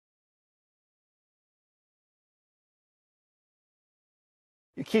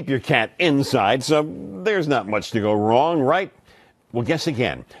You keep your cat inside, so there's not much to go wrong, right? Well, guess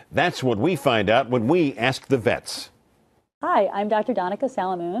again. That's what we find out when we ask the vets. Hi, I'm Dr. Donica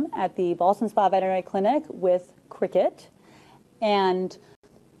Salamoon at the Ballston Spa Veterinary Clinic with Cricket. And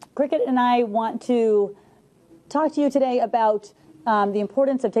Cricket and I want to talk to you today about the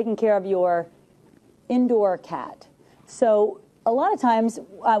importance of taking care of your indoor cat. So a lot of times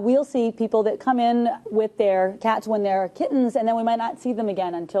we'll see people that come in with their cats when they're kittens, and then we might not see them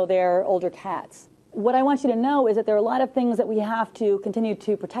again until they're older cats. What I want you to know is that there are a lot of things that we have to continue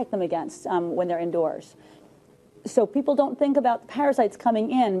to protect them against when they're indoors. So people don't think about the parasites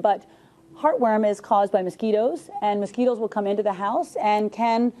coming in, but heartworm is caused by mosquitoes, and mosquitoes will come into the house and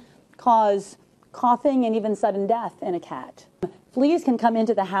can cause coughing and even sudden death in a cat. Fleas can come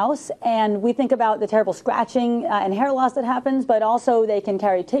into the house, and we think about the terrible scratching and hair loss that happens, but also they can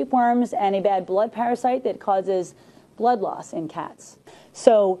carry tapeworms and a bad blood parasite that causes blood loss in cats.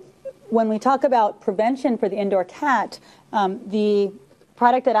 So when we talk about prevention for the indoor cat, the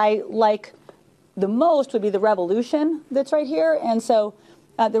product that I like the most would be the Revolution that's right here. And so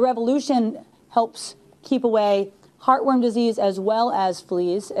the Revolution helps keep away heartworm disease as well as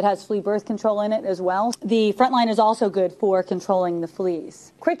fleas. It has flea birth control in it as well. The Frontline is also good for controlling the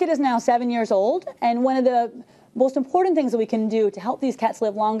fleas. Cricket is now 7 years old, and one of the most important things that we can do to help these cats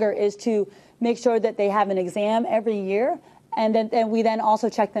live longer is to make sure that they have an exam every year, and then we also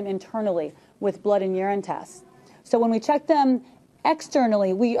check them internally with blood and urine tests. So when we check them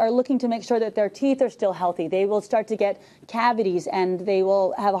externally, we are looking to make sure that their teeth are still healthy. They will start to get cavities and they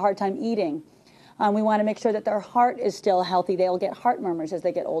will have a hard time eating. We want to make sure that their heart is still healthy. They'll get heart murmurs as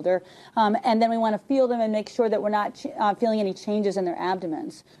they get older. And then we want to feel them and make sure that we're not feeling any changes in their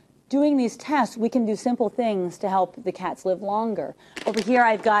abdomens. Doing these tests, we can do simple things to help the cats live longer. Over here,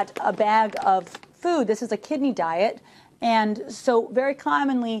 I've got a bag of food. This is a kidney diet. And so very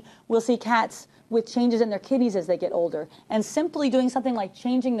commonly, we'll see cats with changes in their kidneys as they get older. And simply doing something like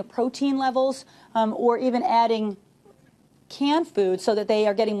changing the protein levels or even adding canned food so that they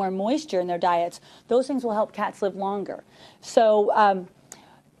are getting more moisture in their diets, those things will help cats live longer. So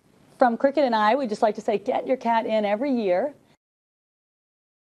from Cricket and I, we just like to say, get your cat in every year.